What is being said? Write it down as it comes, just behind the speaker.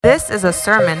This is a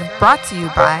sermon brought to you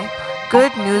by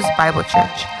Good News Bible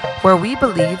Church, where we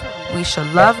believe we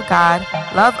should love God,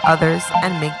 love others,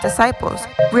 and make disciples.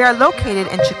 We are located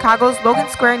in Chicago's Logan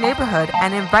Square neighborhood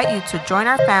and invite you to join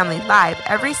our family live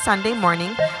every Sunday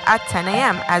morning at 10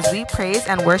 a.m. as we praise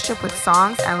and worship with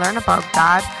songs and learn about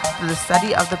God through the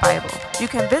study of the Bible. You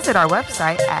can visit our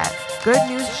website at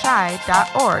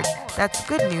goodnewschi.org. That's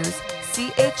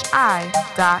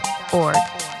goodnewschi.org.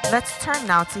 Let's turn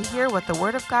now to hear what the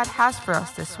Word of God has for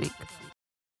us this week.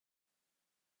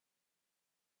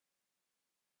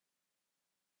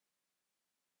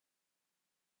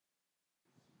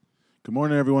 Good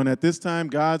morning, everyone. At this time,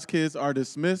 God's kids are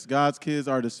dismissed. God's kids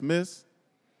are dismissed.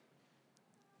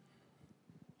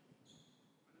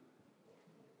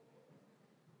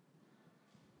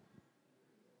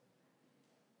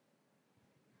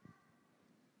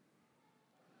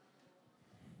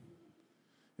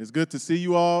 It's good to see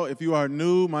you all. If you are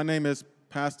new, my name is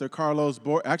Pastor Carlos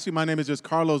Borges. Actually, my name is just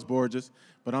Carlos Borges,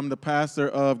 but I'm the pastor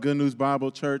of Good News Bible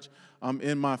Church. I'm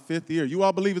in my 5th year. You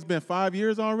all believe it's been 5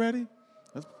 years already?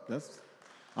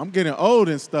 I'm getting old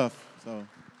and stuff, so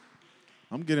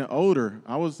I'm getting older.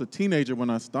 I was a teenager when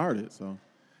I started, so.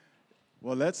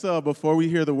 Well, let's, before we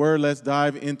hear the word, let's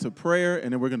dive into prayer,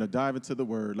 and then we're going to dive into the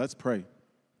word. Let's pray.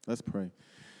 Let's pray.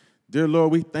 Dear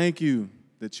Lord, we thank you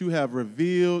that you have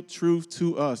revealed truth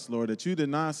to us, Lord, that you did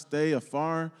not stay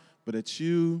afar, but that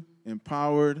you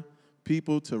empowered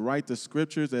people to write the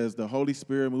scriptures as the Holy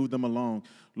Spirit moved them along.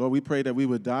 Lord, we pray that we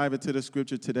would dive into the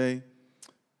scripture today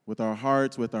with our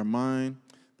hearts, with our mind,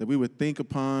 that we would think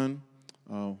upon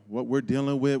what we're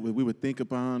dealing with, we would think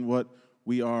upon what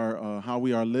we are, how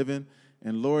we are living,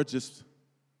 and Lord, just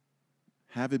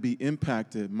have it be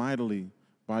impacted mightily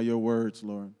by your words,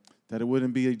 Lord, that it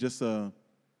wouldn't be just a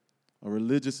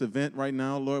religious event right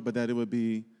now, Lord, but that it would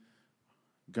be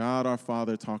God our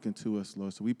Father talking to us,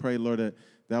 Lord. So we pray, Lord, that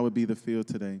that would be the field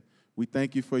today. We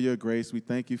thank you for your grace. We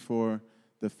thank you for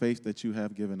the faith that you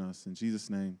have given us. In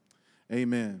Jesus' name,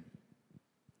 amen.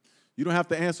 You don't have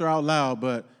to answer out loud,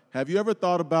 but have you ever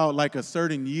thought about like a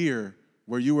certain year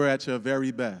where you were at your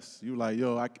very best? You were like,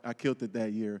 yo, I killed it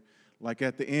that year. Like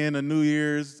at the end of New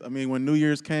Year's, when New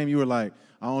Year's came, you were like,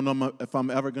 I don't know if I'm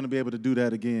ever going to be able to do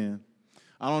that again.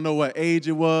 I don't know what age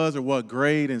it was or what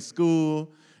grade in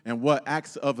school and what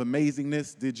acts of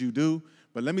amazingness did you do.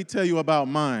 But let me tell you about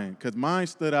mine, because mine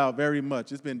stood out very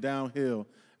much. It's been downhill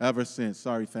ever since.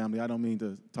 Sorry, family. I don't mean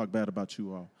to talk bad about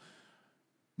you all.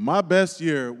 My best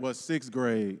year was 6th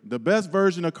grade. The best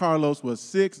version of Carlos was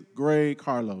 6th grade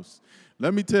Carlos.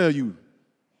 Let me tell you,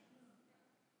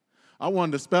 I won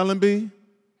the spelling bee.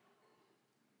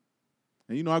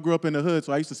 And you know, I grew up in the hood,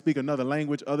 so I used to speak another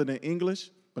language other than English,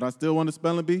 but I still won the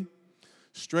spelling bee.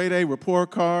 Straight A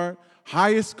report card.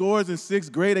 Highest scores in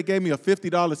 6th grade. They gave me a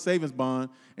 $50 savings bond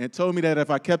and told me that if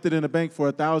I kept it in the bank for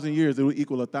 1,000 years, it would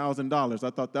equal $1,000. I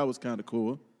thought that was kind of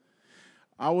cool.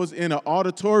 I was in an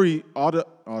auditory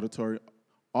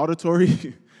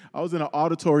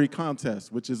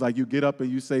contest, which is like you get up and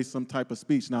you say some type of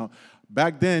speech. Now,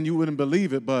 back then, you wouldn't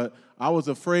believe it, but I was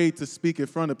afraid to speak in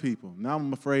front of people. Now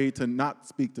I'm afraid to not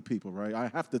speak to people, right? I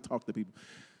have to talk to people.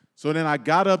 So then I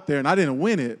got up there, and I didn't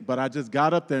win it, but I just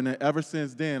got up there, and ever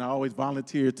since then, I always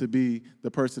volunteered to be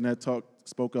the person that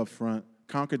spoke up front,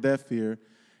 conquered that fear.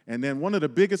 And then one of the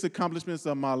biggest accomplishments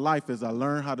of my life is I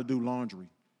learned how to do laundry.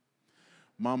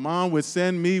 My mom would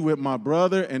send me with my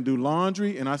brother and do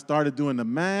laundry, and I started doing the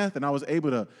math, and I was able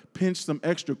to pinch some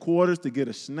extra quarters to get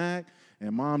a snack,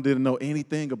 and Mom didn't know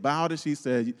anything about it. She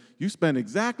said, you spent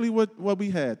exactly what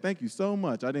we had. Thank you so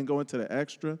much. I didn't go into the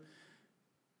extra.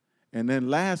 And then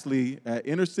lastly, at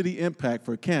Inner City Impact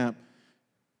for camp,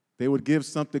 they would give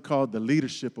something called the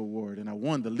Leadership Award, and I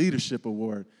won the Leadership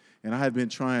Award, and I had been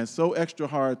trying so extra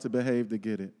hard to behave to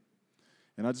get it.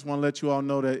 And I just want to let you all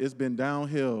know that it's been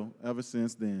downhill ever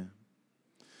since then.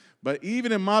 But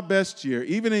even in my best year,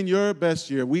 even in your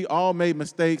best year, we all made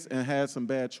mistakes and had some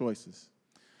bad choices.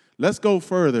 Let's go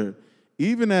further.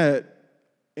 Even at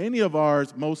any of our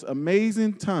most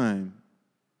amazing time,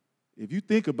 if you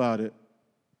think about it,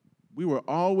 we were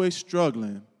always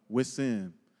struggling with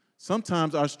sin.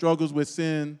 Sometimes our struggles with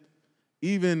sin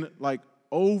even like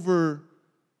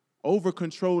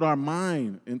over-controlled our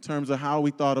mind in terms of how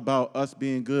we thought about us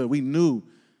being good. We knew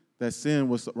that sin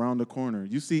was around the corner.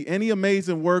 You see, any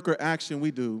amazing work or action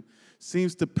we do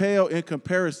seems to pale in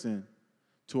comparison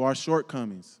to our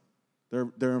shortcomings.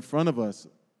 They're in front of us.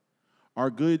 Our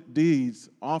good deeds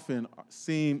often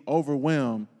seem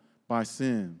overwhelmed by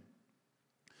sin.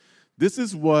 This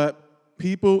is what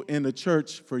people in the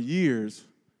church for years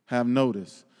have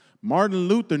noticed. Martin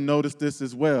Luther noticed this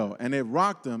as well, and it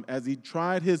rocked him as he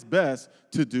tried his best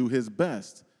to do his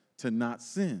best to not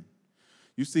sin.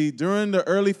 You see, during the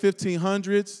early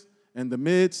 1500s and the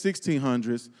mid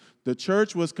 1600s, the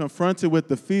church was confronted with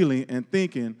the feeling and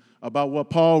thinking about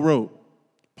what Paul wrote.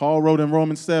 Paul wrote in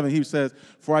Romans 7, he says,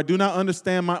 "For I do not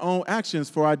understand my own actions,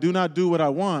 for I do not do what I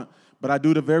want, but I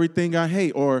do the very thing I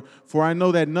hate. Or, for I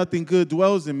know that nothing good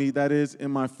dwells in me, that is, in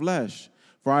my flesh.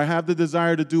 For I have the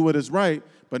desire to do what is right,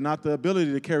 but not the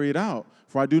ability to carry it out.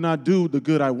 For I do not do the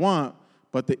good I want,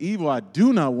 but the evil I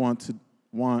do not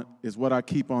want is what I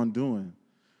keep on doing."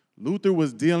 Luther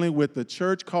was dealing with the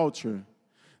church culture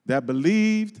that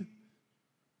believed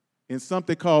in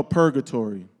something called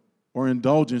purgatory or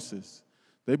indulgences.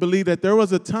 They believed that there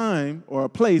was a time, or a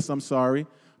place,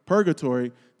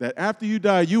 purgatory, that after you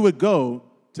die, you would go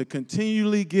to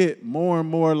continually get more and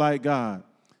more like God.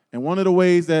 And one of the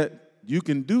ways that you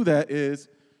can do that is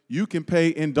you can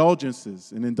pay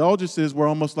indulgences. And indulgences were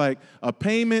almost like a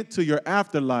payment to your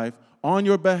afterlife on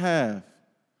your behalf.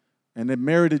 And it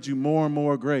merited you more and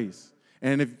more grace.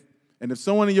 And if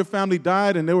someone in your family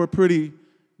died and they were pretty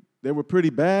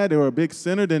bad, they were a big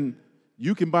sinner, then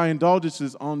you can buy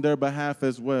indulgences on their behalf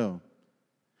as well.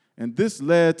 And this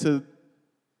led to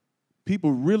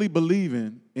people really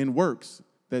believing in works,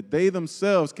 that they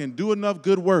themselves can do enough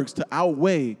good works to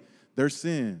outweigh their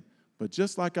sin. But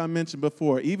just like I mentioned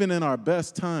before, even in our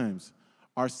best times,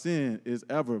 our sin is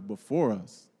ever before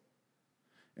us.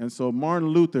 And so Martin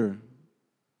Luther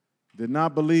did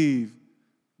not believe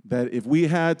that if we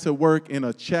had to work in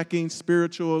a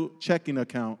spiritual checking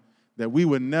account, that we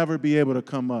would never be able to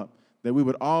come up, that we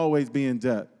would always be in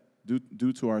debt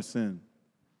due to our sin.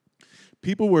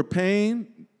 People were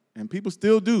paying, and people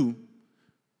still do.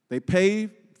 They pay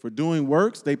for doing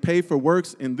works. They pay for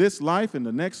works in this life and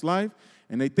the next life,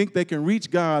 and they think they can reach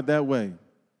God that way.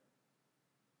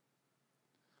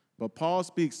 But Paul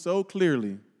speaks so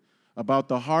clearly about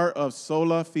the heart of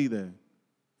sola fide,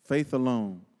 faith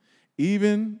alone.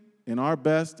 Even in our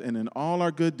best and in all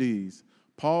our good deeds,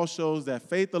 Paul shows that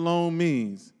faith alone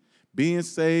means being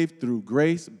saved through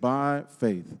grace by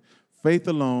faith. Faith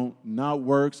alone, not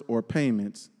works or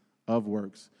payments of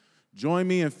works. Join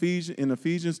me in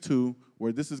Ephesians 2,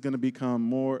 where this is going to become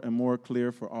more and more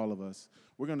clear for all of us.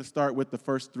 We're going to start with the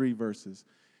first 3 verses.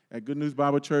 At Good News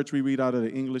Bible Church, we read out of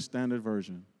the English Standard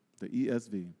Version, the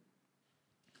ESV.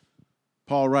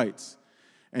 Paul writes,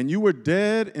 "And you were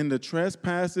dead in the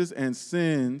trespasses and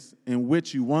sins in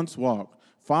which you once walked,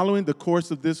 following the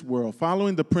course of this world,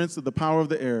 following the prince of the power of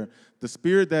the air, the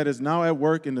spirit that is now at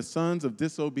work in the sons of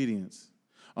disobedience,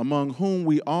 among whom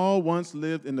we all once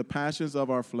lived in the passions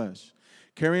of our flesh,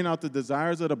 carrying out the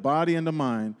desires of the body and the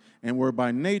mind, and were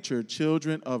by nature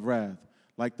children of wrath,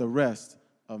 like the rest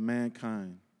of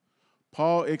mankind."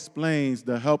 Paul explains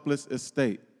the helpless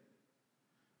estate.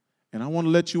 And I want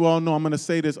to let you all know, I'm going to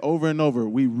say this over and over,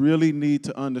 we really need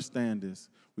to understand this.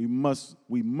 We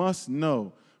must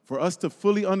know. For us to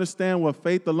fully understand what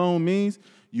faith alone means,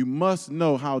 you must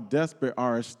know how desperate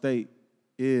our estate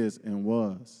is and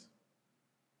was.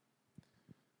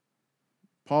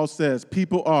 Paul says,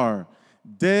 people are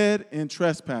dead in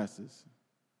trespasses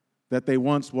that they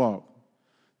once walked.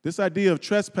 This idea of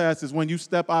trespass is when you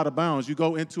step out of bounds. You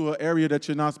go into an area that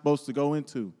you're not supposed to go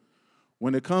into.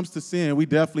 When it comes to sin, we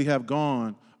definitely have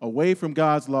gone away from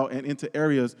God's law and into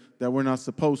areas that we're not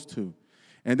supposed to.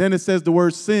 And then it says the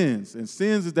word sins. And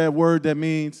sins is that word that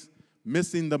means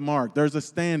missing the mark. There's a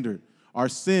standard. Our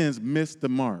sins miss the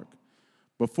mark.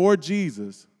 Before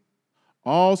Jesus,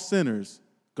 all sinners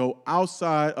go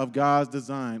outside of God's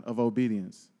design of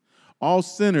obedience. All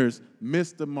sinners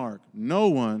miss the mark. No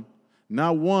one,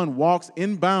 not one, walks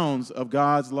in bounds of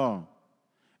God's law.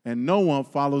 And no one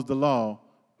follows the law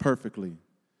perfectly.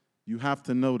 You have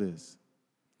to know this.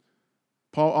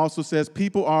 Paul also says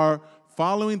people are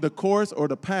following the course or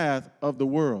the path of the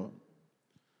world.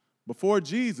 Before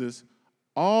Jesus,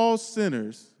 all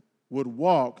sinners would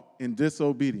walk in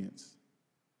disobedience.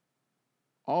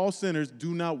 All sinners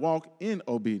do not walk in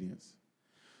obedience.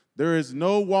 There is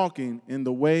no walking in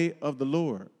the way of the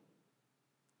Lord.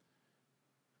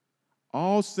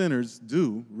 All sinners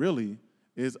do, really,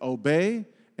 is obey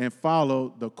and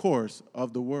follow the course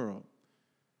of the world.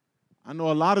 I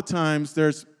know a lot of times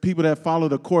there's people that follow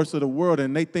the course of the world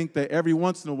and they think that every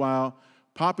once in a while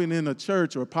popping in a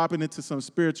church or popping into some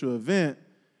spiritual event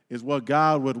is what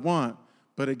God would want.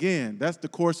 But again, that's the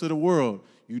course of the world.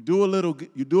 You do a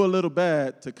little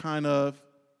bad to kind of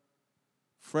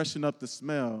freshen up the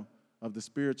smell of the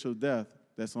spiritual death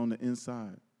that's on the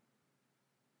inside.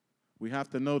 We have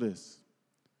to know this.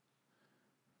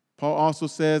 Paul also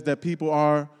says that people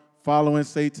are following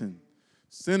Satan.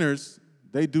 Sinners,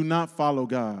 they do not follow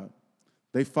God.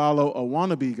 They follow a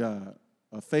wannabe God,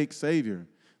 a fake savior.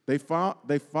 They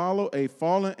follow a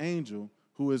fallen angel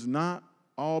who is not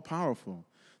all-powerful.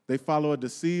 They follow a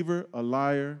deceiver, a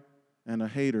liar, and a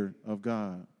hater of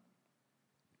God.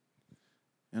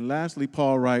 And lastly,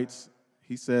 Paul writes,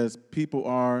 he says,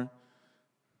 that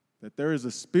there is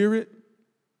a spirit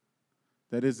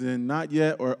that is in not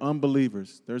yet or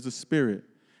unbelievers. There's a spirit.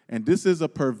 And this is a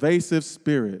pervasive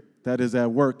spirit that is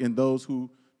at work in those who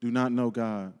do not know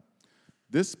God.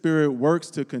 This spirit works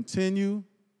to continue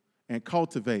and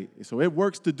cultivate. So it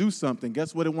works to do something.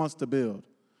 Guess what it wants to build?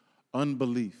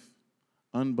 Unbelief.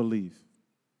 Unbelief.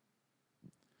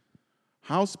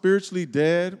 How spiritually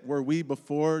dead were we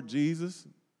before Jesus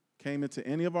came into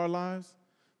any of our lives?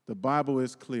 The Bible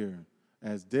is clear.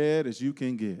 As dead as you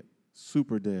can get.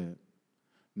 Super dead.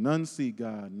 None see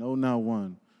God. No, not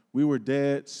one. We were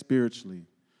dead spiritually.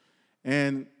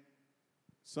 And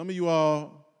some of you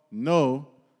all know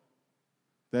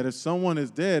that if someone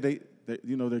is dead,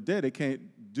 they're dead. They can't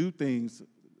do things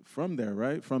from there,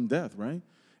 right? From death, right?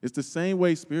 It's the same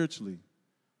way spiritually.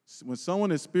 When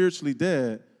someone is spiritually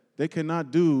dead, they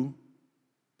cannot do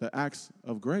the acts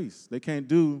of grace. They can't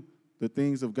do the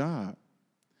things of God.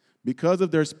 Because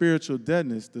of their spiritual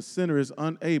deadness, the sinner is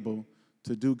unable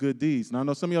to do good deeds. Now, I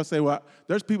know some of y'all say, well,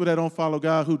 there's people that don't follow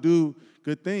God who do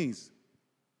good things.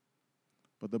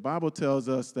 But the Bible tells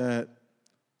us that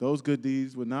those good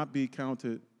deeds will not be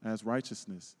counted as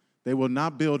righteousness. They will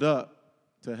not build up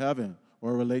to heaven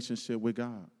or a relationship with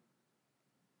God.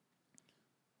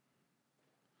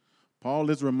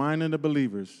 Paul is reminding the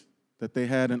believers that they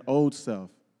had an old self,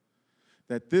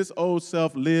 that this old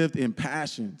self lived in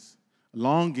passions,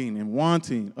 longing and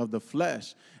wanting of the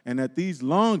flesh, and that these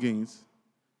longings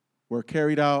were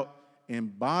carried out in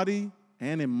body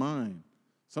and in mind.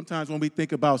 Sometimes when we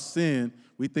think about sin,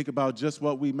 we think about just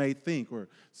what we may think, or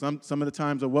some of the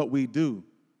times of what we do.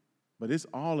 But it's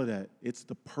all of that. It's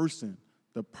the person,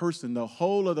 the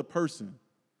whole of the person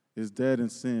is dead in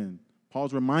sin.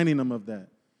 Paul's reminding them of that.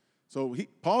 So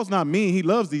Paul's not mean. He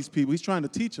loves these people. He's trying to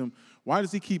teach them. Why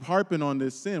does he keep harping on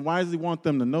this sin? Why does he want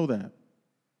them to know that?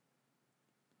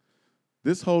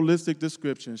 This holistic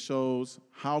description shows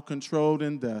how controlled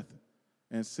in death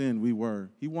and sin we were.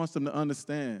 He wants them to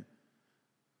understand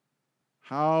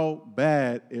how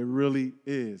bad it really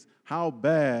is, how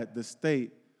bad the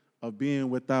state of being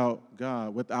without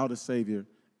God, without a Savior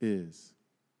is.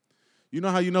 You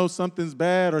know how you know something's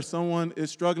bad or someone is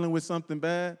struggling with something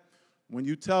bad? When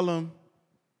you tell them,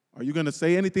 are you going to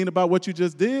say anything about what you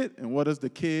just did? And what does the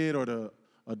kid or the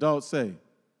adult say?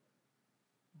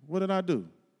 What did I do?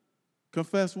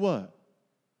 Confess what?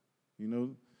 You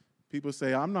know, people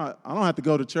say, I don't have to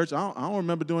go to church. I don't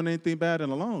remember doing anything bad in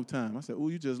a long time. I said,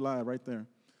 you just lied right there.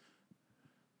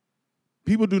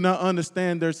 People do not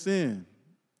understand their sin.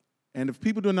 And if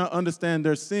people do not understand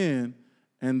their sin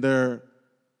and their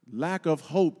lack of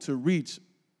hope to reach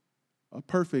a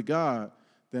perfect God,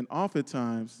 then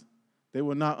oftentimes they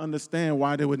will not understand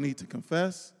why they would need to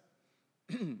confess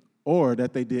or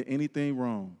that they did anything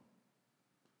wrong.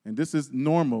 And this is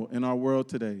normal in our world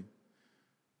today.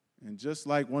 And just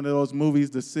like one of those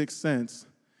movies, The Sixth Sense,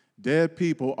 dead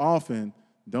people often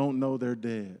don't know they're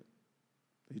dead.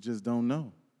 They just don't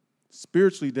know.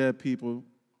 Spiritually dead people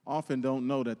often don't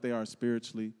know that they are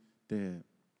spiritually dead.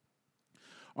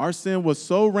 Our sin was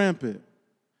so rampant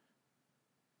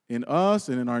in us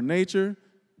and in our nature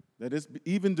that it's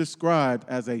even described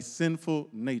as a sinful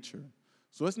nature.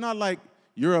 So it's not like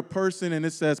you're a person and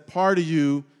it says part of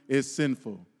you is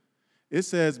sinful. It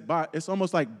says it's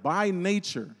almost like by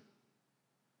nature,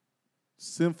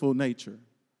 sinful nature.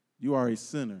 You are a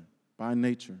sinner by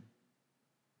nature.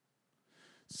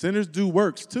 Sinners do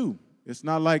works too. It's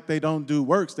not like they don't do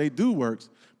works. They do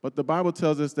works. But the Bible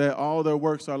tells us that all their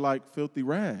works are like filthy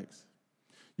rags.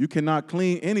 You cannot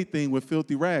clean anything with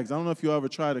filthy rags. I don't know if you ever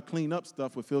try to clean up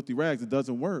stuff with filthy rags. It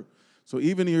doesn't work. So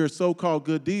even your so-called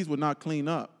good deeds will not clean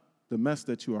up the mess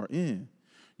that you are in.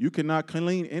 You cannot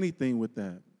clean anything with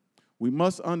that. We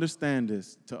must understand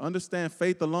this. To understand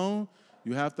faith alone,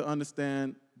 you have to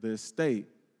understand the state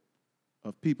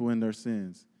of people in their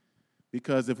sins.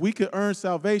 Because if we could earn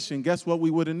salvation, guess what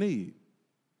we wouldn't need?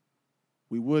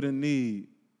 We wouldn't need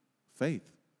faith.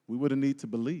 We wouldn't need to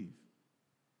believe.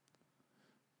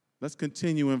 Let's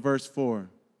continue in verse 4.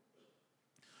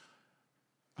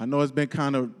 I know it's been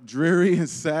kind of dreary and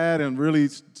sad and really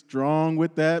strong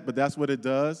with that, but that's what it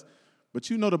does. But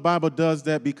you know the Bible does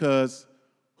that because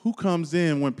who comes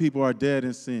in when people are dead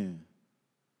in sin?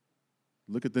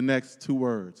 Look at the next two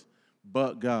words.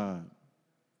 But God.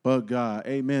 But God.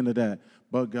 Amen to that.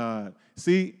 But God.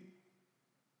 See,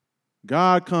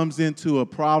 God comes into a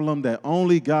problem that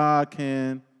only God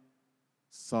can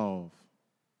solve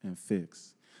and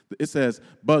fix. It says,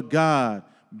 but God,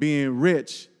 being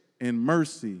rich in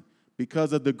mercy,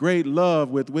 because of the great love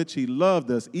with which he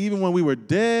loved us, even when we were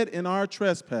dead in our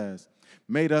trespass,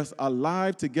 made us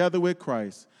alive together with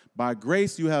Christ. By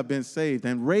grace you have been saved,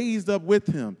 and raised up with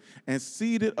him, and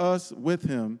seated us with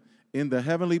him in the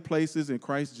heavenly places in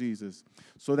Christ Jesus,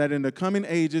 so that in the coming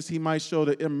ages he might show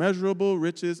the immeasurable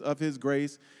riches of his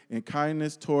grace and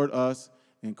kindness toward us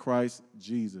in Christ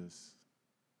Jesus.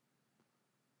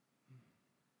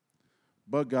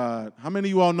 But God. How many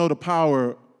of you all know the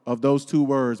power of those two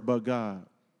words, but God?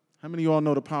 How many of you all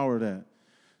know the power of that?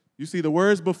 You see, the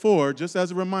words before, just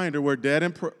as a reminder, we're dead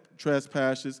in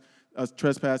trespasses,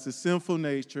 sinful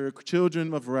nature,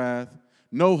 children of wrath,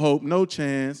 no hope, no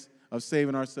chance of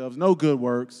saving ourselves, no good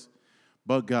works,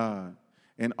 but God.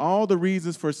 And all the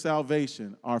reasons for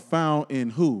salvation are found in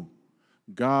who?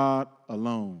 God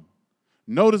alone.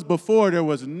 Notice before there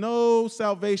was no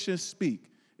salvation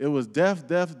speak. It was death,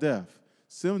 death, death.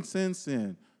 Sin, sin,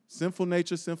 sin. Sinful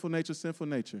nature, sinful nature, sinful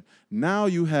nature. Now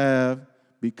you have,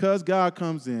 because God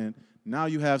comes in, now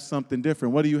you have something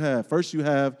different. What do you have? First you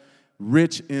have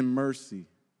rich in mercy.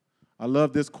 I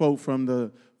love this quote from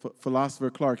the philosopher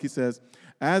Clark. He says,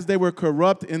 as they were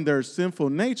corrupt in their sinful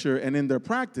nature and in their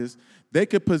practice, they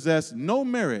could possess no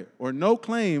merit or no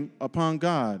claim upon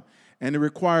God, and it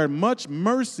required much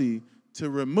mercy to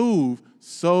remove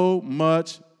so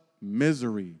much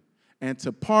misery and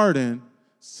to pardon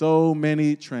so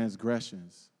many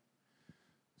transgressions.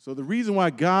 So the reason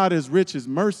why God is rich is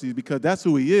mercy, because that's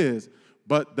who he is.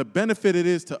 But the benefit it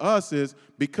is to us is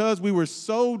because we were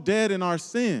so dead in our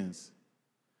sins,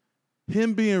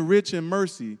 him being rich in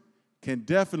mercy can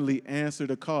definitely answer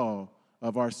the call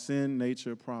of our sin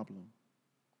nature problem.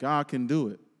 God can do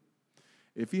it.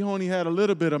 If he only had a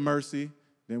little bit of mercy,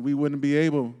 then we wouldn't be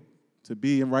able to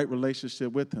be in right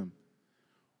relationship with him.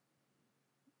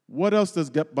 What else does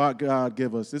God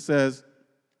give us? It says,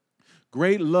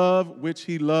 great love which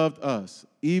he loved us,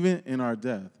 even in our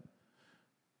death.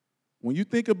 When you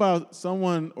think about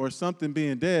someone or something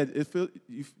being dead,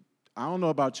 I don't know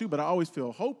about you, but I always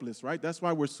feel hopeless, right? That's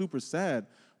why we're super sad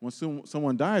when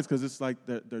someone dies, because it's like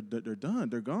they're done,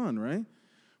 they're gone, right?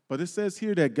 But it says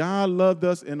here that God loved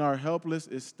us in our helpless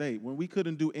estate, when we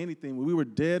couldn't do anything, when we were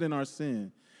dead in our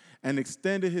sin, and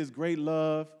extended his great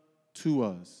love to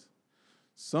us.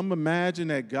 Some imagine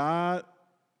that God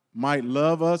might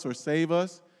love us or save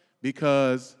us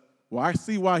because, well, I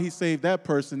see why he saved that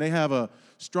person. They have a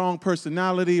strong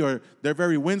personality, or they're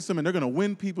very winsome and they're going to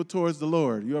win people towards the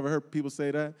Lord. You ever heard people say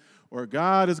that? Or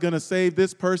God is going to save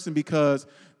this person because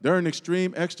they're an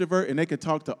extreme extrovert and they can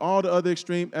talk to all the other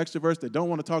extreme extroverts that don't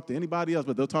want to talk to anybody else,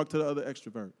 but they'll talk to the other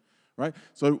extrovert, right?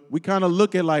 So we kind of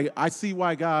look at like, I see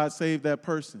why God saved that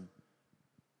person.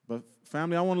 But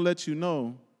family, I want to let you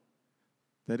know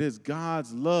that it's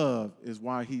God's love is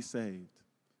why he saved.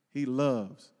 He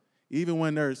loves. Even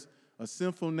when there's a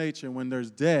sinful nature, when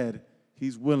there's dead,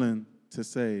 he's willing to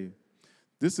save.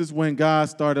 This is when God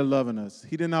started loving us.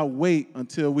 He did not wait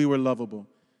until we were lovable.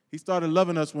 He started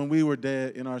loving us when we were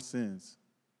dead in our sins.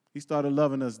 He started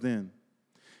loving us then.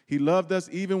 He loved us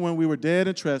even when we were dead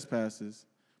in trespasses,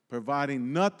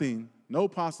 providing nothing, no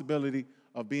possibility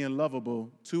of being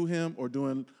lovable to him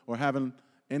or having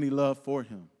any love for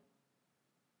him.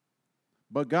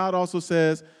 But God also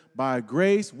says, by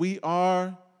grace we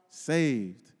are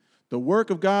saved. The work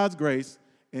of God's grace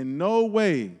in no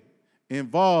way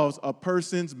involves a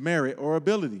person's merit or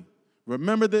ability.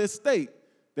 Remember the estate.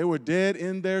 They were dead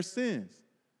in their sins.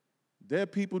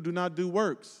 Dead people do not do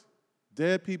works.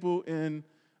 Spiritually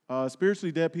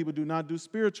dead people do not do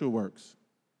spiritual works.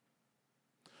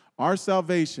 Our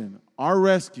salvation, our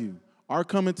rescue, our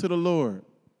coming to the Lord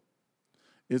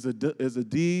is a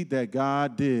deed that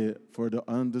God did for the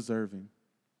undeserving.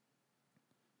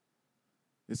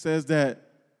 It says that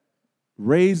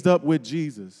raised up with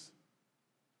Jesus,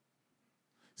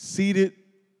 seated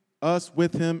us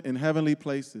with him in heavenly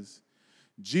places.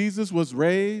 Jesus was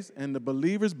raised, and the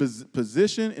believer's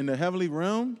position in the heavenly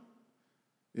realm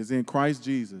is in Christ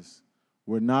Jesus.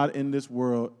 We're not in this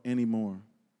world anymore.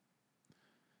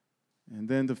 And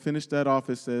then to finish that off,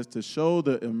 it says, to show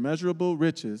the immeasurable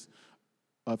riches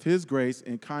of his grace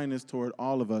and kindness toward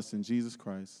all of us in Jesus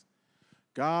Christ.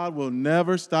 God will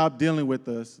never stop dealing with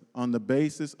us on the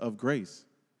basis of grace,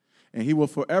 and he will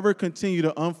forever continue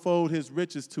to unfold his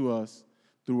riches to us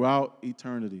throughout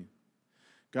eternity.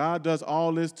 God does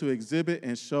all this to exhibit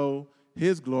and show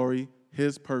his glory,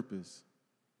 his purpose.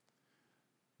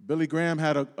 Billy Graham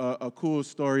had a cool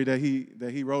story that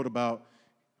he wrote about.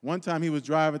 One time he was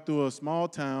driving through a small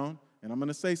town, And I'm going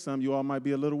to say something, you all might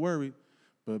be a little worried,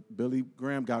 but Billy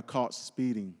Graham got caught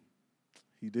speeding.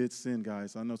 He did sin,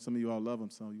 guys. I know some of you all love him,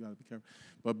 so you got to be careful.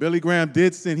 But Billy Graham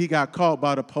did sin. He got caught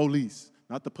by the police.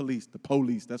 Not the police, the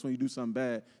police. That's when you do something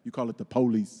bad, you call it the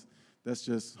police. That's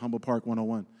just Humble Park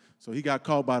 101. So he got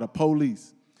caught by the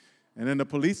police. And then the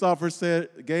police officer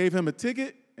gave him a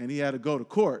ticket, and he had to go to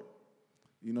court.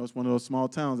 You know, it's one of those small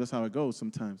towns. That's how it goes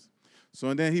sometimes. So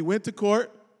and then he went to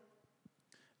court,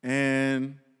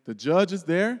 and the judge is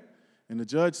there, and the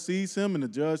judge sees him, and the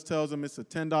judge tells him it's a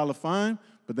 $10 fine.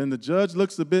 But then the judge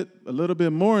looks a little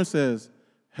bit more and says,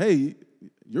 hey,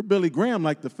 you're Billy Graham,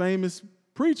 like the famous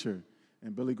preacher.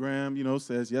 And Billy Graham,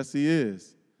 says, yes, he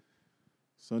is.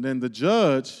 So then the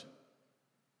judge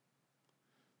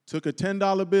took a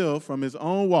 $10 bill from his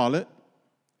own wallet,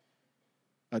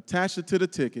 attached it to the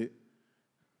ticket,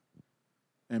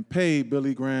 and paid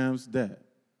Billy Graham's debt.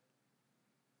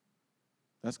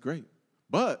 That's great.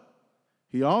 But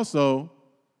he also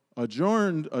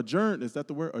adjourned, is that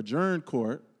the word? Adjourned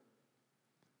court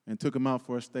and took him out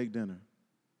for a steak dinner.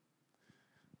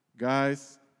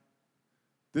 Guys,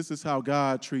 this is how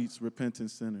God treats repentant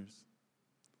sinners.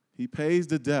 He pays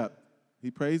the debt.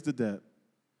 He pays the debt.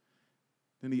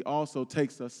 Then he also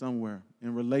takes us somewhere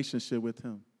in relationship with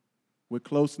him, with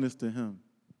closeness to him.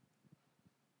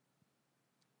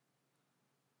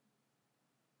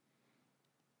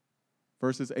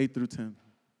 Verses 8 through 10.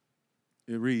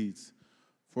 It reads,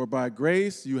 for by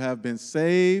grace you have been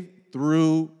saved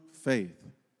through faith.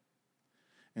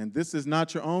 And this is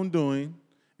not your own doing.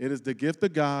 It is the gift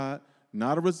of God,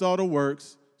 not a result of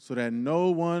works, so that no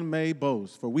one may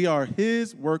boast. For we are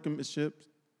his workmanship,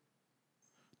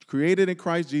 created in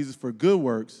Christ Jesus for good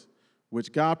works,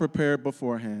 which God prepared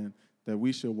beforehand that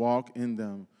we should walk in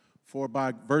them.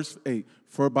 Verse 8,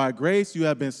 for by grace you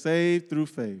have been saved through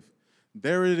faith.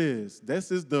 There it is.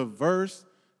 This is the verse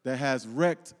that has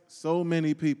wrecked so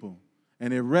many people,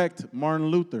 and it wrecked Martin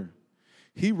Luther.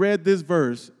 He read this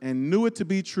verse and knew it to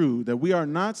be true, that we are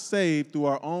not saved through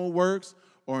our own works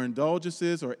or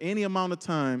indulgences or any amount of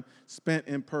time spent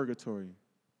in purgatory.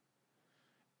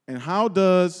 And how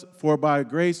does, for by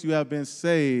grace you have been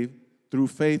saved through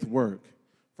faith, work?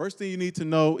 First thing you need to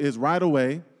know is right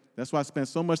away, that's why I spent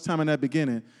so much time in that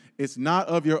beginning, it's not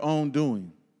of your own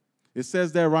doing. It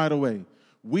says that right away.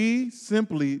 We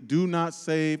simply do not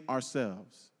save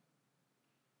ourselves.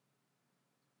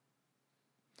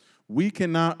 We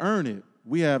cannot earn it.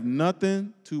 We have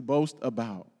nothing to boast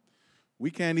about.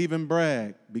 We can't even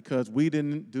brag because we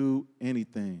didn't do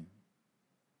anything.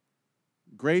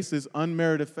 Grace is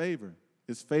unmerited favor.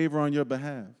 It's favor on your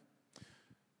behalf.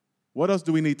 What else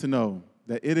do we need to know?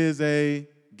 That it is a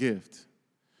gift.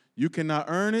 You cannot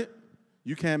earn it.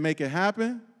 You can't make it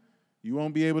happen. You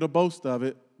won't be able to boast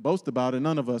about it.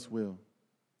 None of us will.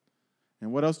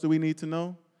 And what else do we need to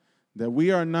know? That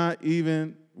we are not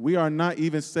even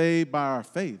saved by our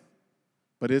faith.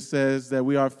 But it says that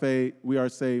we are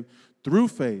saved through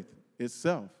faith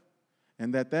itself.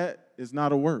 And that is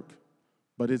not a work,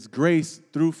 but it's grace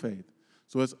through faith.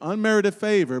 So it's unmerited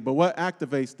favor, but what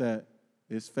activates that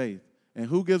is faith. And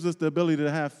who gives us the ability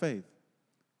to have faith?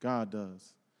 God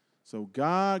does. So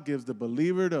God gives the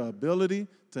believer the ability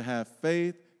to have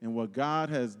faith in what God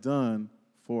has done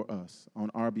for us on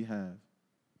our behalf.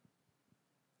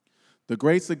 The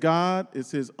grace of God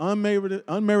is his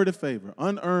unmerited favor,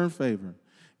 unearned favor,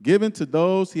 given to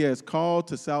those he has called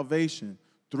to salvation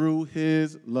through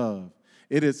his love.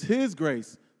 It is his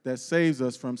grace that saves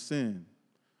us from sin.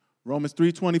 Romans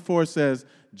 3:24 says,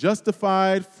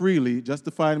 justified freely,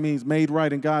 justified means made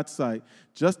right in God's sight,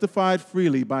 justified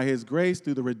freely by his grace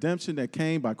through the redemption that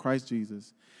came by Christ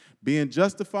Jesus. Being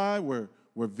justified, we're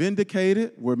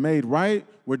vindicated, we're made right,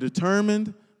 we're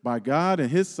determined by God in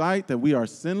his sight that we are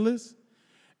sinless,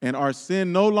 and our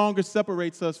sin no longer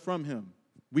separates us from him.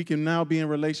 We can now be in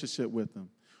relationship with him.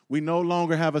 We no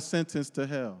longer have a sentence to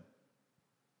hell.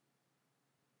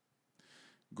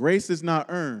 Grace is not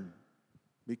earned.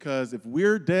 Because if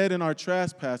we're dead in our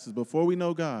trespasses before we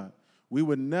know God, we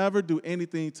would never do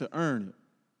anything to earn it.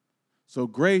 So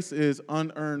grace is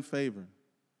unearned favor.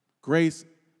 Grace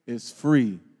is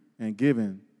free and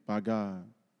given by God.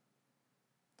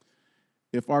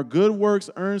 If our good works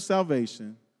earn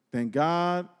salvation, then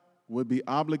God would be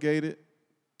obligated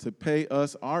to pay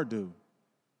us our due.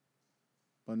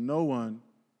 But no one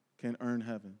can earn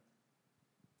heaven.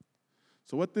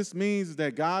 So what this means is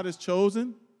that God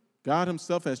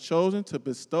himself has chosen to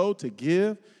bestow, to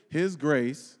give his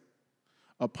grace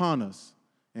upon us.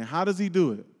 And how does he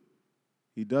do it?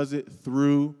 He does it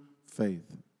through faith.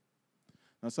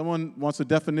 Now, someone wants a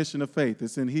definition of faith.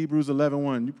 It's in Hebrews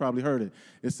 11:1. You probably heard it.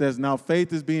 It says, now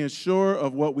faith is being sure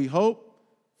of what we hope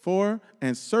for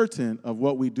and certain of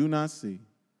what we do not see.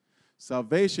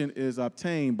 Salvation is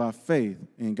obtained by faith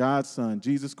in God's Son,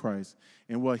 Jesus Christ,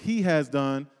 and what he has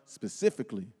done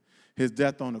specifically, his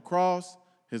death on the cross,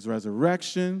 his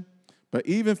resurrection. But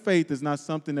even faith is not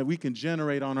something that we can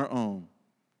generate on our own.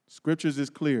 Scriptures is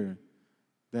clear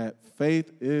that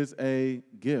faith is a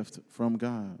gift from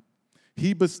God.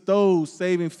 He bestows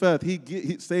saving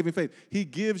faith. Saving faith. He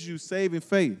gives you saving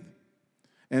faith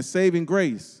and saving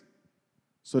grace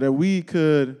so that we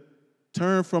could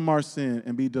turn from our sin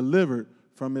and be delivered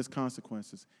from its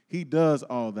consequences. He does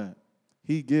all that.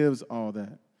 He gives all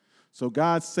that. So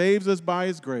God saves us by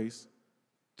his grace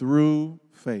through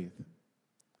faith.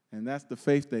 And that's the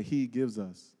faith that he gives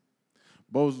us.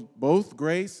 Both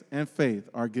grace and faith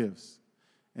are gifts.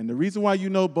 And the reason why you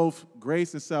know both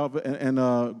grace and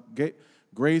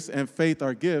grace and faith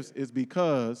are gifts is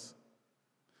because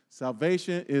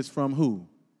salvation is from who?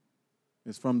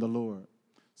 It's from the Lord.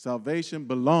 Salvation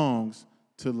belongs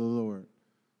to the Lord.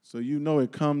 So you know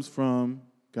it comes from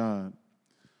God.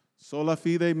 Sola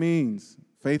fide means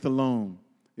faith alone.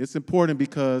 It's important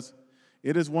because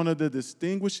it is one of the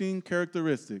distinguishing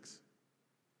characteristics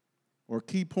or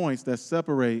key points that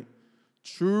separate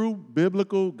true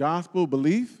biblical gospel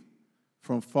belief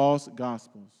from false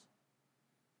gospels.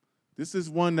 This is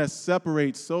one that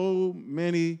separates so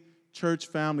many church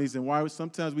families and why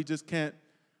sometimes we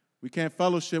can't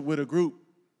fellowship with a group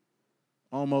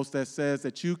almost that says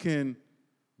that you can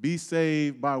be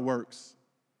saved by works.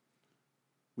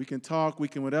 We can talk, we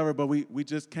can whatever, but we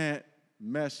just can't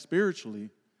mesh spiritually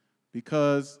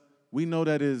because we know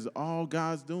that it is all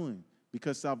God's doing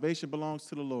because salvation belongs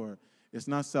to the Lord. It's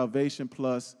not salvation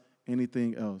plus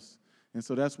anything else. And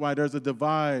so that's why there's a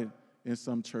divide in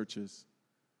some churches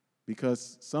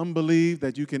because some believe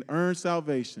that you can earn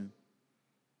salvation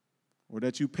or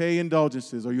that you pay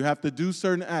indulgences or you have to do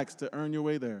certain acts to earn your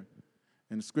way there.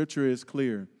 And the Scripture is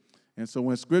clear. And so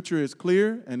when Scripture is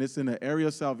clear and it's in the area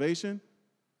of salvation,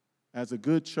 as a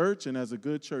good church and as a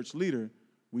good church leader,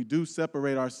 we do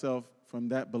separate ourselves from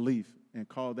that belief and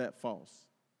call that false.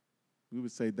 We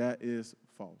would say that is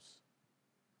false.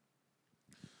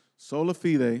 Sola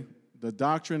fide, the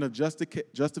doctrine of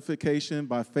justification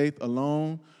by faith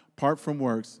alone, apart from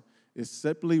works, is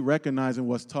simply recognizing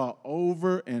what's taught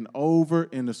over and over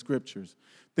in the Scriptures.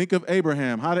 Think of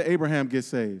Abraham. How did Abraham get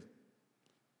saved?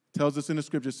 Tells us in the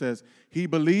Scripture, says, he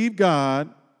believed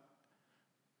God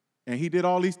and he did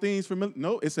all these things for me.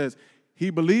 No, it says, he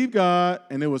believed God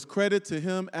and it was credited to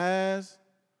him as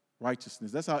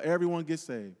righteousness. That's how everyone gets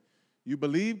saved. You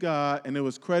believe God and it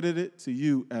was credited to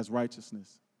you as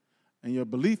righteousness. And your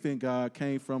belief in God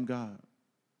came from God.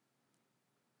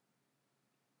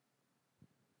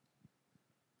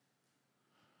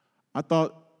 I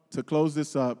thought to close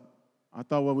this up, I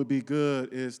thought what would be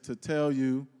good is to tell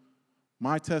you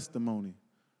my testimony.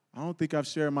 I don't think I've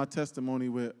shared my testimony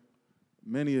with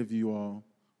many of you all,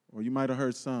 or you might have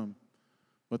heard some.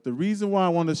 But the reason why I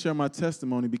want to share my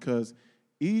testimony because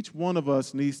each one of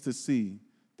us needs to see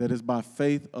that it's by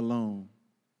faith alone.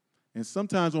 And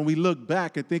sometimes when we look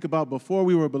back and think about before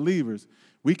we were believers,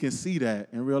 we can see that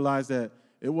and realize that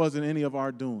it wasn't any of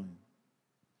our doing.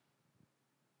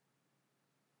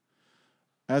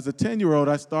 As a 10-year-old,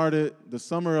 I started, the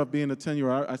summer of being a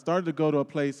 10-year-old, I started to go to a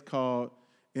place called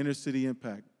Inner City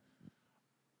Impact.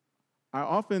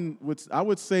 I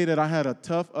would say that I had a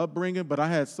tough upbringing, but I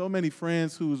had so many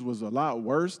friends whose was a lot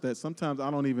worse that sometimes I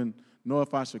don't even know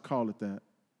if I should call it that.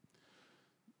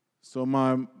 So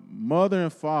my mother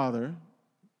and father,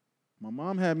 my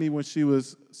mom had me when she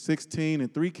was 16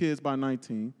 and 3 kids by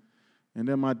 19. And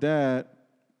then my dad,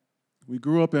 we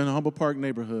grew up in a Humboldt Park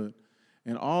neighborhood.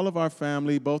 And all of our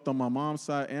family, both on my mom's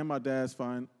side and my dad's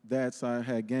side,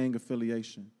 had gang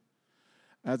affiliation.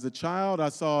 As a child, I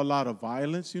saw a lot of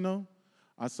violence,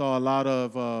 I saw a lot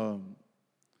of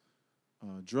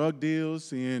drug deals,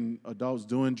 seeing adults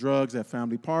doing drugs at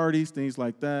family parties, things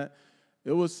like that.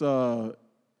 It was so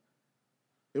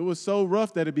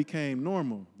rough that it became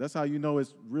normal. That's how you know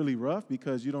it's really rough,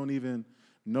 because you don't even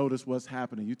notice what's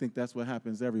happening. You think that's what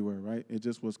happens everywhere, right? It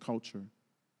just was culture.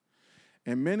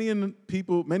 And many of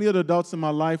the adults in my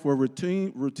life were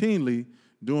routinely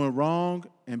doing wrong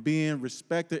and being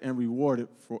respected and rewarded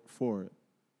for it.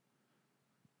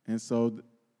 And so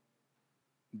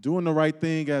doing the right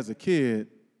thing as a kid,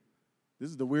 this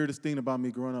is the weirdest thing about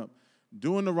me growing up,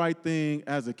 doing the right thing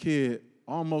as a kid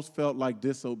almost felt like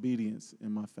disobedience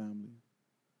in my family.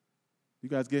 You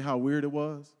guys get how weird it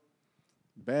was?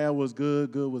 Bad was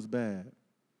good, good was bad.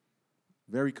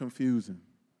 Very confusing.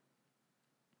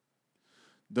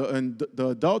 The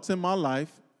adults in my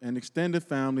life and extended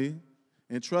family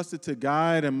entrusted to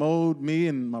guide and mold me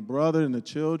and my brother and the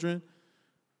children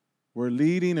were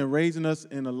leading and raising us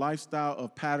in a lifestyle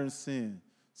of pattern sin.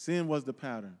 Sin was the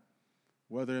pattern,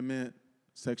 whether it meant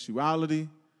sexuality,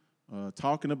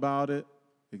 talking about it,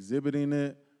 exhibiting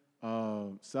it,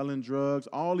 selling drugs,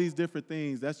 all these different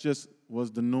things. That just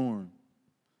was the norm.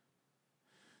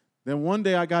 Then one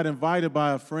day I got invited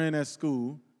by a friend at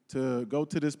school to go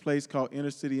to this place called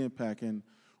Inner City Impact. And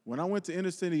when I went to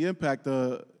Inner City Impact,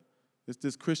 it's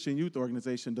this Christian youth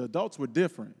organization, the adults were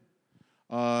different.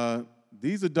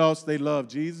 These adults, they loved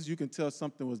Jesus. You can tell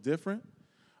something was different.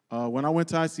 When I went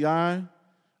to ICI,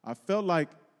 I felt like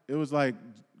it was like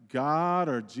God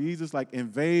or Jesus like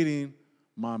invading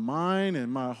my mind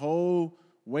and my whole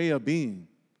way of being.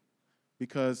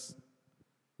 Because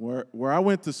where I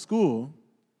went to school,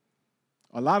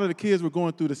 a lot of the kids were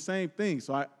going through the same thing.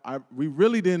 So we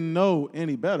really didn't know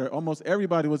any better. Almost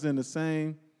everybody was in the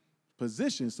same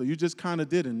position, so you just kind of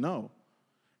didn't know.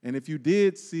 And if you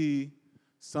did see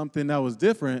something that was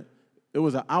different, it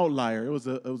was an outlier. It was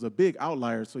a big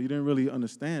outlier, so you didn't really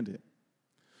understand it.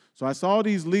 So I saw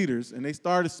these leaders, and they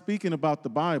started speaking about the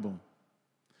Bible.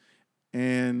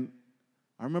 And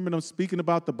I remember them speaking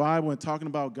about the Bible and talking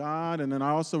about God, and then I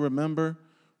also remember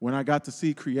when I got to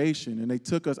see creation, and they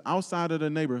took us outside of the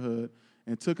neighborhood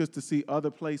and took us to see other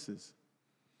places.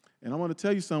 And I want to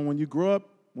tell you something, when you grow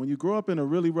up in a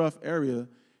really rough area,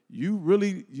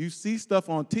 you see stuff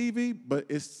on TV, but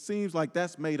it seems like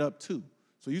that's made up too.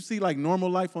 So you see like normal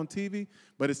life on TV,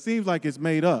 but it seems like it's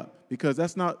made up because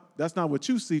that's not what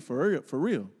you see for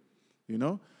real, you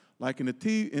know? Like in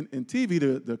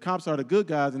TV, the cops are the good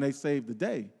guys and they save the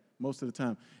day most of the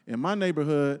time. In my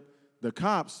neighborhood, the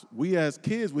cops, we as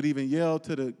kids would even yell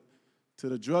to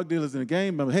the drug dealers in the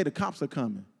game, hey, the cops are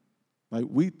coming. Like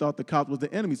we thought the cops was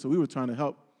the enemy, so we were trying to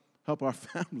help our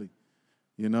family,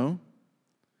 you know?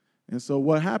 And so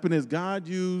what happened is God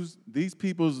used these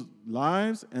people's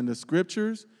lives and the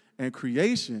scriptures and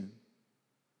creation.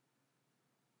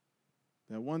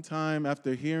 That one time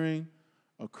after hearing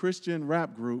a Christian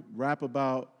rap group rap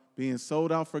about being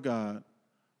sold out for God,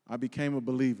 I became a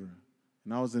believer,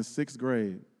 and I was in 6th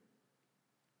grade.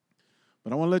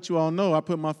 But I want to let you all know, I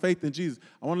put my faith in Jesus.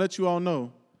 I want to let you all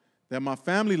know that my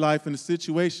family life and the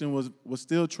situation was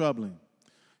still troubling.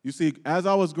 You see, as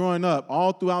I was growing up,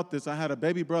 all throughout this, I had a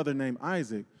baby brother named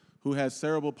Isaac who had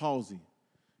cerebral palsy.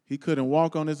 He couldn't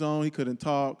walk on his own. He couldn't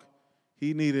talk.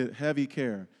 He needed heavy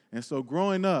care. And so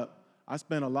growing up, I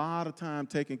spent a lot of time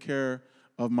taking care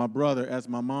of my brother as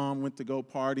my mom went to go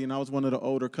party, and I was one of the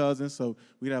older cousins, so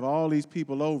we'd have all these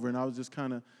people over, and I was just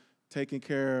kind of taking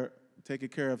care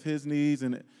of his needs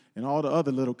and all the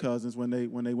other little cousins when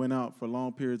they went out for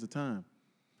long periods of time.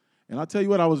 And I'll tell you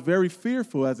what, I was very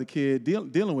fearful as a kid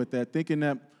dealing with that, thinking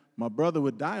that my brother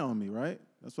would die on me, right?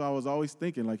 That's what I was always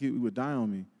thinking, like he would die on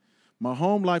me. My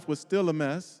home life was still a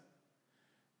mess.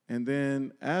 And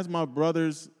then as my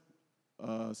brother's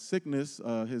sickness,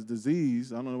 his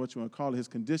disease, I don't know what you want to call it, his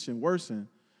condition worsened,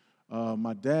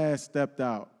 my dad stepped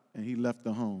out and he left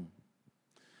the home.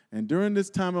 And during this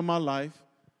time of my life,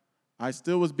 I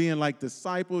still was being like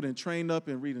discipled and trained up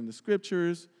in reading the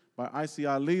scriptures by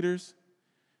ICI leaders.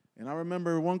 And I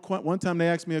remember one time they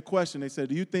asked me a question. They said,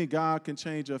 do you think God can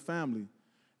change your family?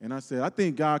 And I said, I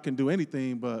think God can do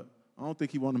anything, but I don't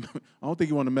think he want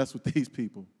to mess with these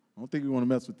people. I don't think we want to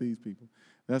mess with these people.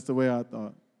 That's the way I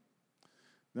thought.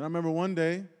 Then I remember one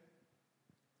day,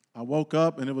 I woke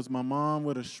up, and it was my mom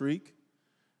with a shriek.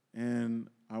 And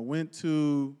I went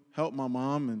to help my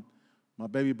mom, and my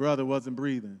baby brother wasn't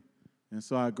breathing. And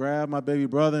so I grabbed my baby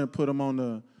brother and put him on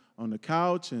the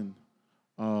couch, and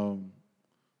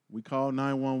we called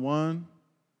 911.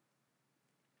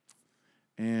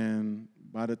 And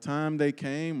by the time they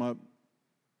came,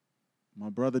 my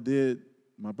brother did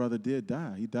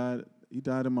die. He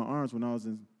died in my arms when I was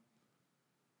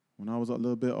a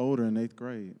little bit older in 8th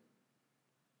grade.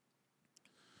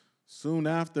 Soon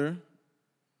after,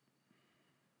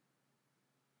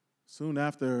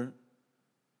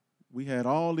 we had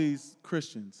all these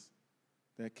Christians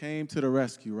that came to the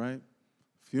rescue, right?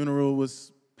 Funeral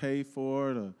was paid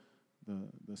for,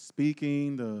 the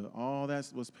speaking, all that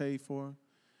was paid for.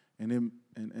 And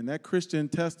that Christian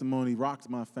testimony rocked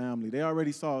my family. They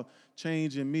already saw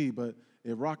change in me, but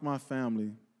it rocked my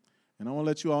family. And I want to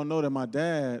let you all know that my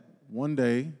dad, one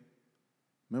day,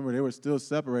 remember they were still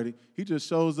separated, he just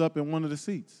shows up in one of the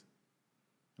seats.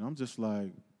 And I'm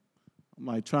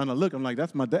like trying to look. I'm like,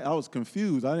 that's my dad. I was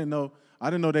confused. I didn't know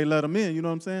they let him in, you know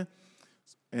what I'm saying?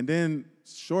 And then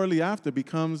shortly after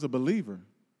becomes a believer.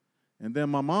 And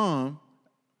then my mom,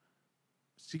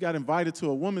 she got invited to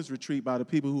a women's retreat by the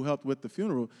people who helped with the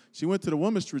funeral. She went to the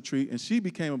women's retreat, and she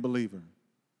became a believer.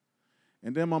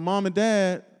 And then my mom and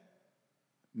dad,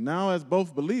 now as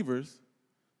both believers,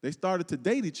 they started to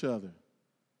date each other.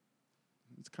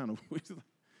 It's kind of weird.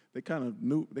 They kind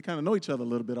of know each other a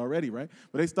little bit already, right?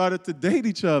 But they started to date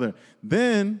each other.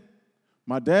 Then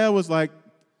my dad was like,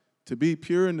 to be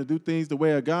pure and to do things the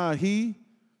way of God, he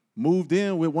moved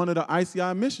in with one of the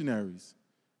ICI missionaries,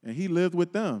 and he lived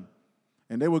with them.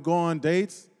 And they would go on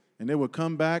dates, and they would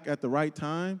come back at the right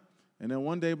time. And then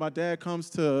one day my dad comes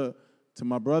to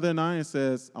my brother and I and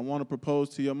says, I want to propose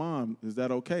to your mom. Is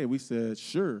that okay? We said,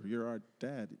 sure, you're our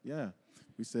dad. Yeah.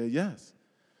 We said, yes.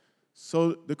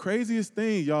 So the craziest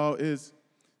thing, y'all, is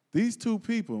these two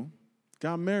people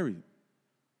got married.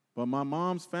 But my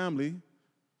mom's family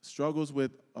struggles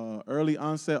with early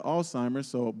onset Alzheimer's,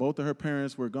 so both of her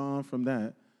parents were gone from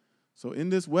that. So in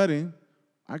this wedding,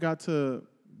 I got to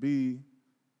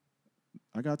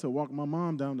walk my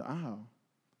mom down the aisle.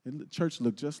 The church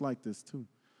looked just like this, too.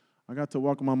 I got to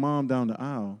walk my mom down the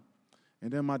aisle.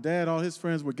 And then my dad, all his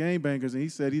friends were gangbangers, and he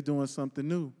said he's doing something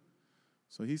new.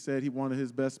 So he said he wanted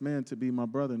his best man to be my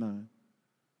brother and I.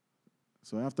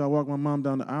 So after I walked my mom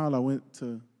down the aisle, I went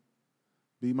to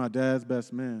be my dad's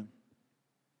best man.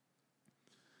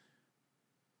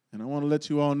 And I want to let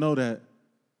you all know that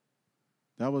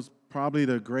was probably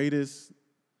the greatest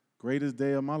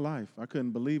day of my life. I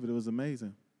couldn't believe it. It was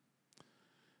amazing.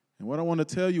 And what I want to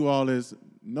tell you all is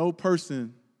no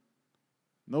person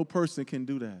can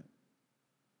do that.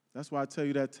 That's why I tell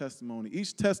you that testimony.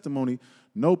 Each testimony,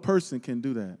 no person can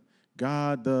do that.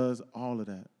 God does all of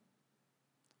that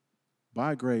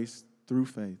by grace through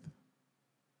faith.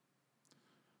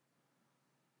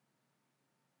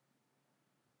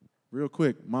 Real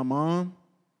quick, my mom,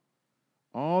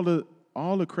 all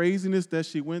the craziness that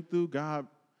she went through, God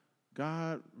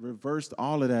reversed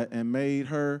all of that and made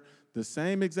her the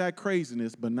same exact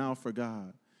craziness, but now for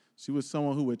God. She was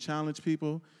someone who would challenge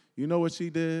people. You know what she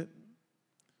did?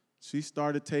 She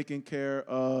started taking care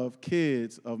of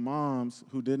kids of moms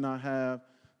who did not have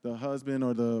the husband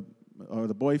or the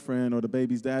boyfriend or the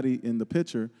baby's daddy in the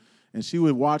picture, and she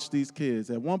would watch these kids.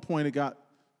 At one point, it got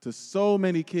to so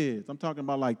many kids. I'm talking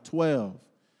about like 12.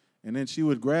 And then she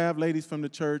would grab ladies from the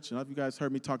church, and I don't know if you guys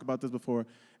heard me talk about this before,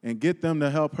 and get them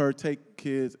to help her take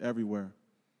kids everywhere.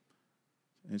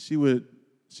 And she would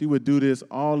do this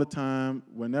all the time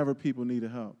whenever people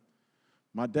needed help.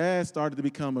 My dad started to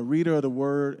become a reader of the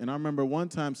Word, and I remember one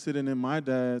time sitting in my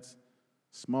dad's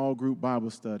small group Bible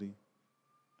study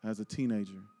as a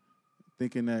teenager,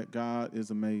 thinking that God is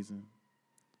amazing.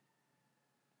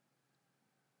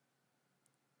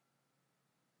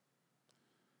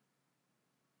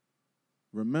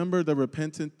 Remember the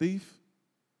repentant thief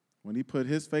when he put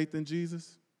his faith in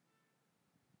Jesus?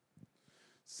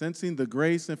 Sensing the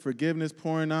grace and forgiveness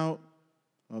pouring out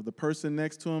of the person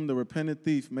next to him, the repentant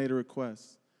thief made a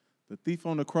request. The thief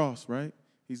on the cross, right?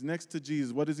 He's next to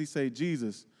Jesus. What does he say?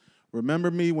 Jesus, remember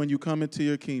me when you come into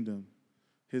your kingdom.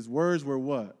 His words were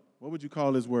what? What would you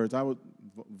call his words? I was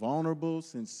vulnerable,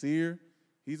 sincere.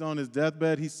 He's on his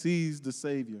deathbed. He sees the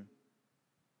Savior.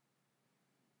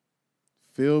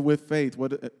 Filled with faith.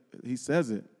 He says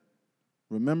it.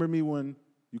 Remember me when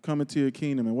you come into your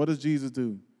kingdom. And what does Jesus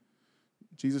do?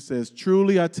 Jesus says,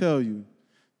 truly I tell you,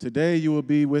 today you will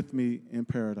be with me in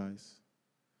paradise.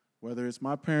 Whether it's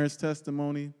my parents'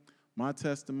 testimony, my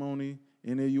testimony,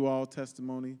 any of you all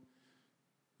testimony,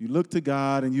 you look to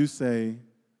God and you say,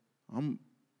 I'm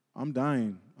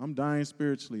dying. I'm dying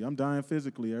spiritually. I'm dying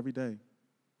physically every day.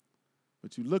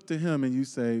 But you look to him and you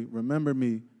say, remember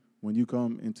me when you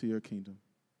come into your kingdom.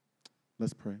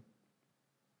 Let's pray.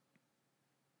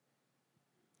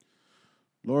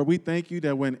 Lord, we thank you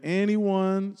that when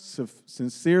anyone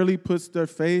sincerely puts their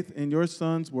faith in your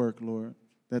Son's work, Lord,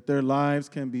 that their lives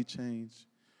can be changed.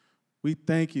 We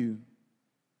thank you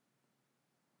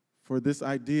for this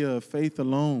idea of faith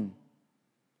alone.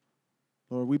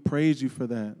 Lord, we praise you for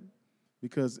that,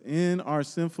 because in our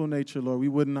sinful nature, Lord, we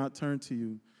would not turn to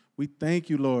you. We thank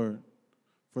you, Lord,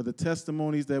 for the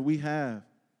testimonies that we have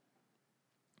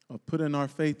of putting our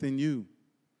faith in you,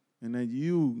 and that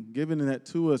you, giving that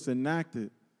to us, enacted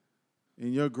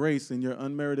in your grace and your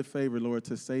unmerited favor, Lord,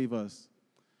 to save us.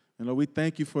 And Lord, we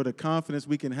thank you for the confidence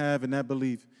we can have in that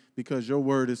belief, because your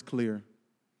word is clear.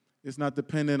 It's not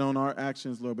dependent on our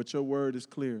actions, Lord, but your word is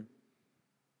clear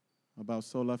about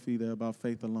sola fide, about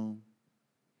faith alone.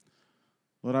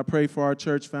 Lord, I pray for our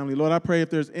church family. Lord, I pray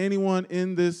if there's anyone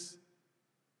in this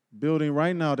building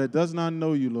right now that does not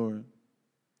know you, Lord,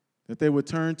 that they would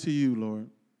turn to you, Lord.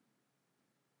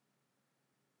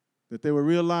 that they will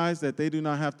realize that they do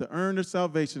not have to earn their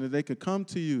salvation, that they could come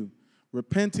to you,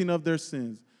 repenting of their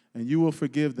sins, and you will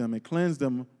forgive them and cleanse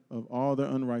them of all their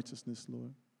unrighteousness,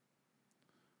 Lord.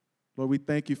 Lord, we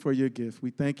thank you for your gift.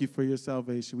 We thank you for your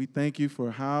salvation. We thank you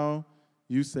for how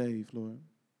you save, Lord.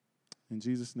 In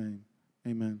Jesus' name,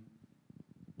 amen.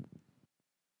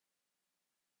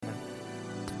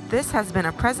 This has been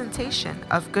a presentation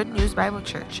of Good News Bible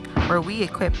Church, where we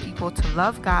equip people to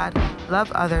love God,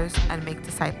 love others, and make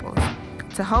disciples.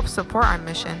 To help support our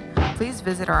mission, please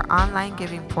visit our online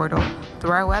giving portal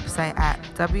through our website at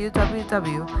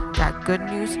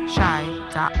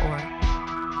www.goodnewsshy.org.